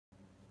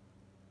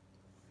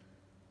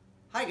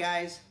Hi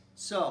guys,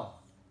 so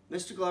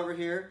Mr. Glover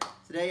here.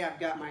 Today I've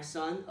got my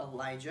son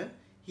Elijah.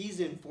 He's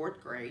in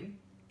 4th grade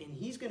and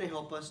he's going to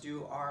help us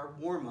do our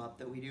warm-up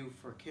that we do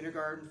for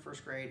kindergarten,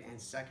 1st grade, and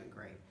 2nd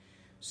grade.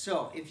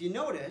 So if you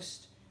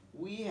noticed,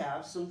 we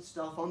have some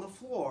stuff on the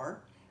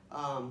floor.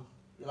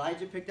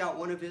 Elijah picked out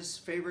one of his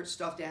favorite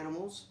stuffed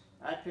animals.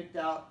 I picked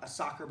out a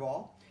soccer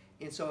ball.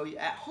 And so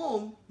at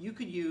home you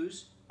could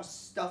use a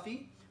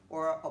stuffy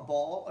or a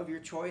ball of your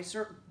choice,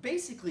 or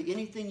basically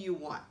anything you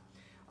want.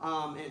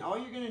 And all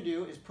you're going to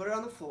do is put it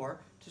on the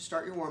floor to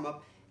start your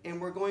warm-up, and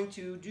we're going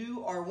to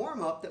do our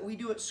warm-up that we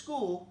do at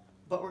school,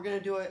 but we're going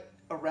to do it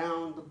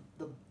around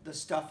the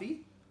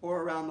stuffy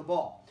or around the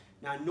ball.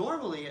 Now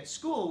normally at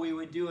school we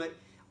would do it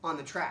on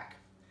the track,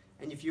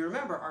 and if you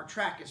remember, our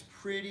track is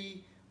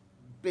pretty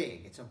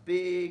big. It's a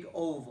big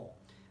oval.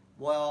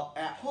 Well,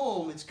 at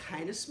home it's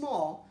kind of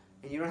small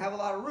and you don't have a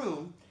lot of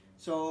room,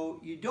 so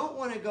you don't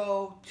want to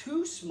go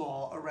too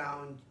small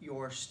around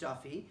your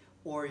stuffy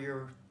or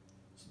your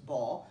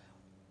ball,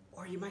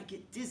 or you might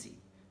get dizzy.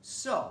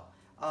 So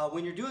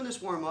when you're doing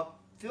this warm-up,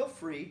 feel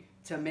free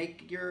to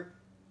make your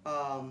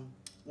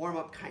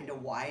warm-up kind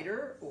of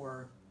wider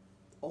or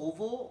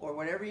oval or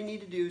whatever you need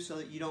to do so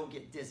that you don't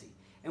get dizzy.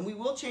 And we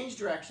will change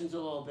directions a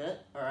little bit,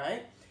 all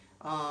right?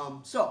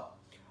 So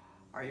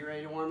are you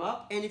ready to warm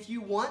up? And if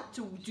you want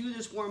to do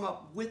this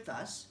warm-up with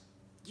us,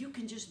 you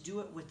can just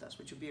do it with us,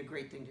 which would be a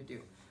great thing to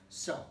do.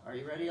 So are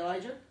you ready,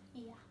 Elijah?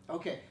 Yeah.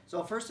 Okay,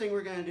 so first thing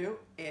we're going to do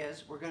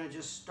is we're going to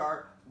just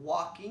start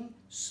walking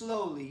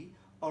slowly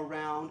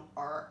around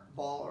our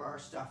ball or our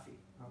stuffy.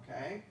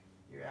 Okay,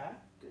 you're at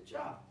it? Good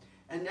job.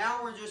 And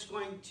now we're just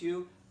going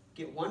to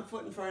get one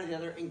foot in front of the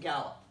other and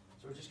gallop.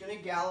 So we're just going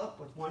to gallop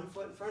with one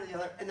foot in front of the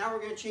other, and now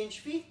we're going to change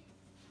feet.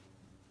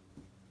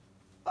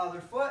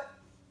 Other foot,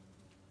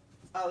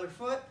 other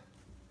foot,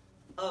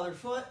 other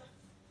foot,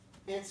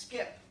 and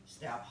skip.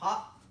 Step,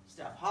 hop,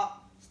 step,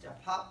 hop,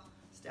 step, hop,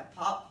 step,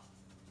 hop.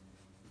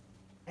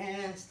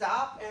 And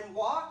stop and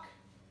walk.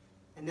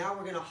 And now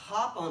we're going to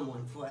hop on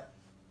one foot.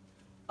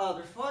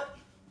 Other foot,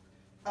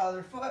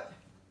 other foot,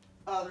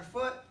 other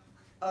foot,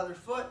 other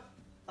foot,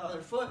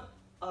 other foot,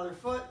 other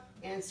foot,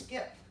 and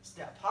skip.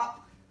 Step,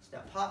 hop,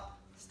 step, hop,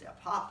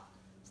 step, hop,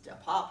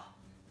 step, hop.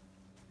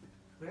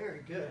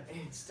 Very good.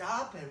 And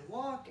stop and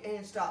walk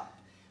and stop.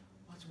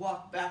 Let's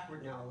walk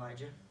backward now,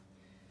 Elijah.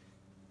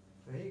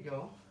 There you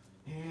go.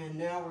 And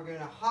now we're going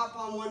to hop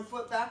on one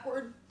foot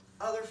backward,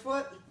 other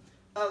foot,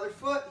 other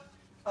foot,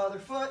 other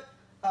foot,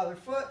 other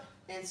foot,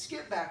 and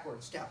skip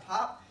backward. Step,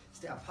 hop,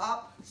 step,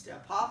 hop,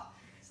 step, hop,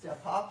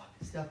 step, hop,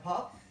 step,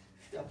 hop,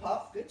 step,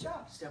 hop. Good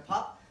job. Step,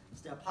 hop,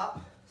 step,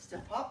 hop,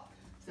 step, hop,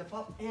 step,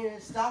 hop,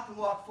 and stop and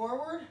walk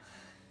forward.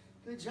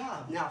 Good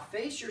job. Now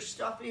face your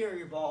stuffy or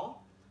your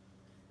ball,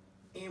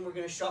 and we're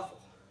going to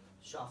shuffle.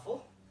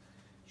 Shuffle,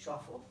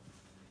 shuffle,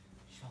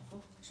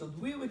 shuffle. So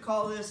we would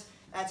call this,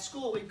 at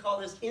school we'd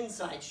call this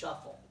inside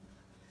shuffle.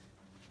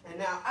 And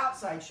now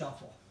outside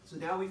shuffle. So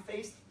now we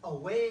face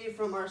away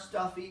from our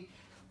stuffy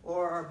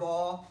or our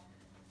ball.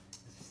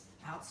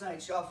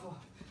 Outside shuffle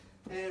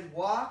and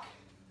walk.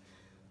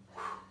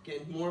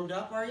 Getting warmed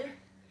up, are you?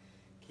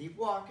 Keep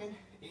walking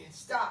and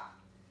stop.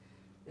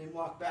 And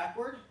walk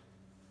backward.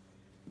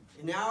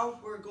 And now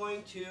we're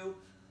going to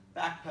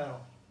back pedal.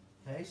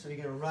 Okay, so you're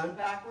going to run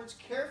backwards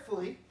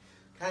carefully.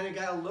 Kind of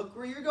got to look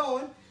where you're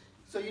going.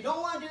 So you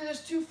don't want to do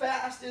this too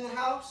fast in the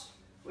house.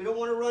 We don't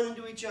want to run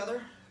into each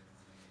other.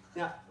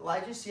 Now,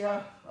 Elijah, see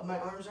how my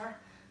arms are?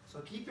 So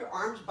keep your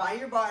arms by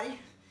your body,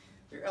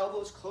 your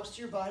elbows close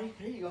to your body.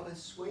 There you go, and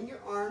swing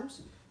your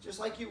arms just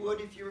like you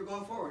would if you were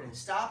going forward. And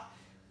stop,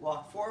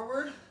 walk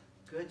forward.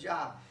 Good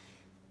job.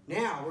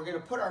 Now, we're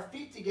going to put our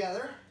feet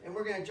together, and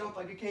we're going to jump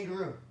like a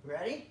kangaroo.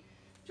 Ready?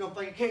 Jump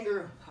like a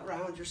kangaroo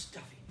around your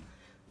stuffy.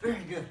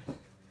 Very good.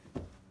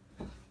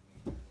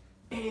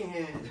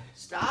 And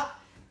stop,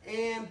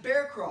 and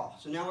bear crawl.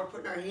 So now we're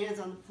putting our hands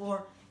on the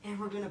floor, and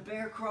we're going to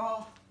bear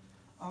crawl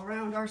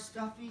around our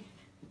stuffy.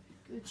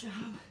 Good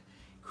job.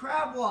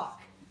 Crab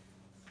walk.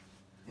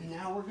 And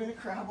now we're going to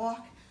crab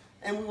walk.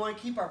 And we want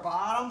to keep our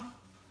bottom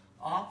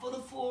off of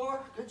the floor.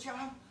 Good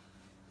job.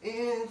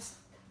 And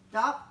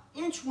stop.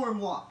 Inchworm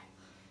walk.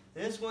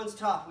 This one's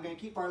tough. We're going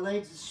to keep our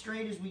legs as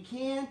straight as we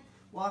can.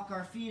 Walk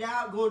our feet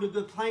out. Go into a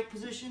good plank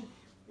position.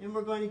 And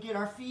we're going to get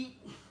our feet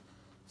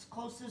as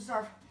close as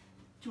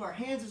to our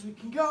hands as we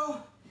can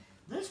go.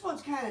 This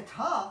one's kind of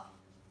tough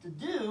to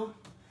do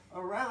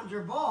around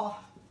your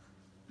ball,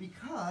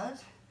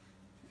 because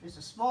it's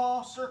a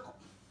small circle.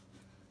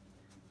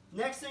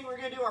 Next thing we're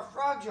going to do are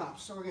frog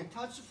jumps. So we're going to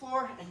touch the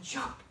floor and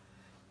jump.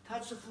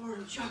 Touch the floor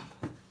and jump.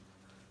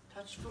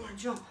 Touch the floor and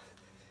jump.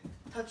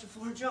 Touch the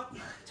floor and jump.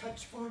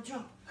 Touch the floor and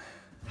jump.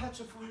 Touch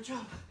the floor and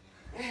jump.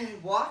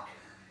 And walk.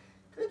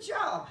 Good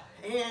job.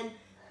 And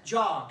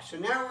jog. So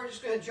now we're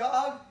just going to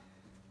jog.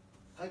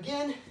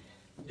 Again,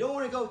 you don't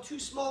want to go too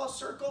small a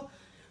circle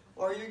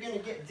or you're going to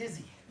get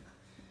dizzy.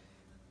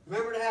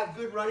 Remember to have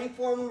good running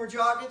form when we're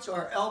jogging, so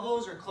our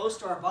elbows are close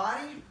to our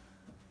body.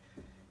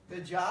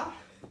 Good job.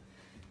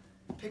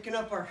 Picking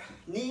up our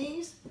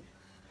knees.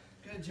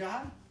 Good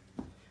job.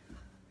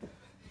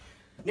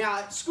 Now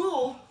at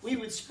school, we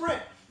would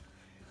sprint.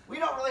 We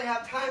don't really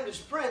have time to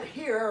sprint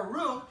here or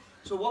room,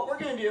 so what we're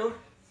gonna do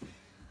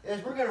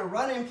is we're gonna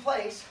run in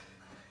place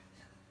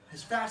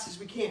as fast as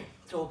we can.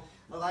 So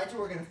Elijah,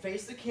 we're gonna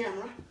face the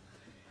camera.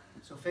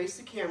 So face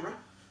the camera.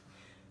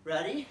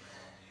 Ready?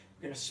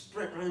 We're gonna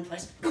sprint, run in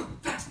place, go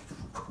fast.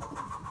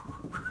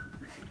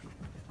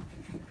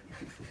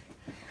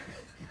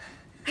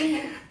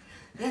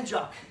 And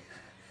jog.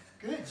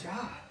 Good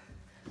job.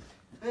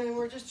 And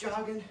we're just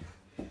jogging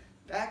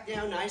back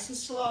down nice and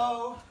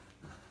slow.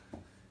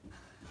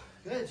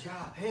 Good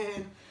job.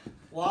 And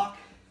walk.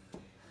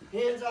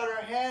 Hands on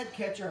our head,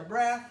 catch our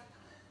breath.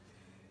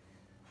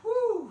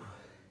 Whoo.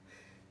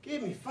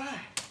 Give me 5.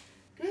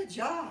 Good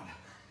job.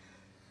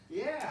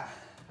 Yeah.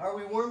 Are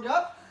we warmed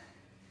up?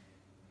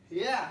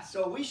 Yeah,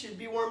 so we should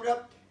be warmed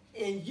up,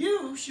 and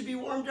you should be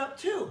warmed up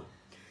too.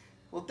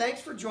 Well,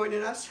 thanks for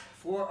joining us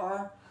for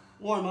our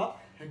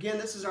warm-up. Again,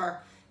 this is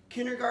our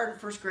kindergarten,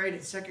 first grade,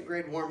 and second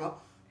grade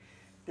warm-up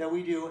that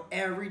we do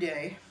every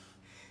day.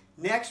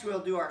 Next, we'll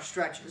do our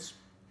stretches.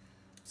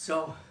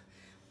 So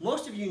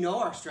most of you know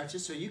our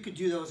stretches, so you could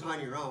do those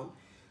on your own.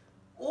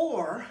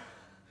 Or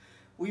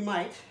we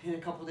might, in a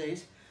couple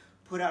days,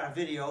 put out a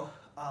video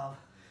of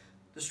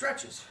the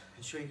stretches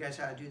and show you guys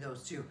how to do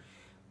those too.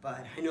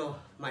 But I know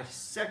my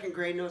second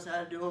grade knows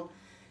how to do them,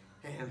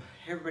 and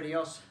everybody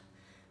else,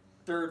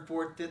 3rd,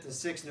 4th, 5th, and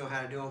 6th know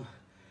how to do them.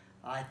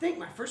 I think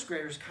my first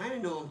graders kind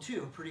of know them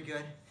too, pretty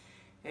good.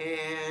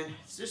 And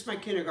it's just my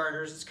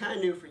kindergartners, it's kind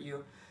of new for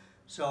you.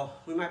 So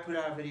we might put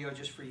out a video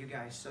just for you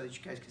guys so that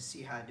you guys can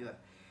see how to do it.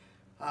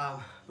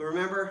 But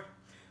remember,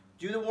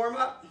 do the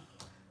warm-up,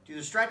 do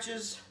the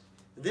stretches,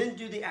 then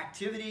do the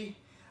activity.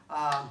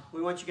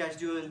 We want you guys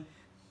doing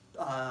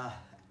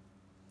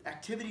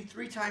activity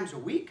 3 times a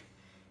week,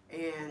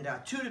 and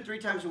 2 to 3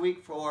 times a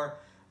week for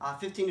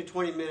 15 to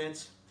 20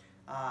 minutes.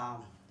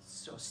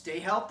 So stay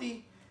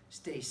healthy,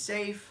 stay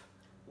safe,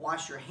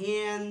 wash your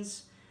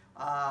hands,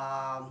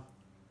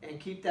 and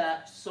keep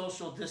that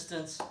social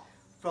distance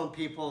from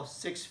people,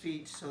 6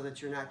 feet, so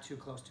that you're not too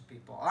close to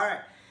people. All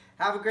right,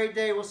 have a great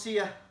day. We'll see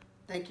you.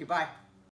 Thank you. Bye.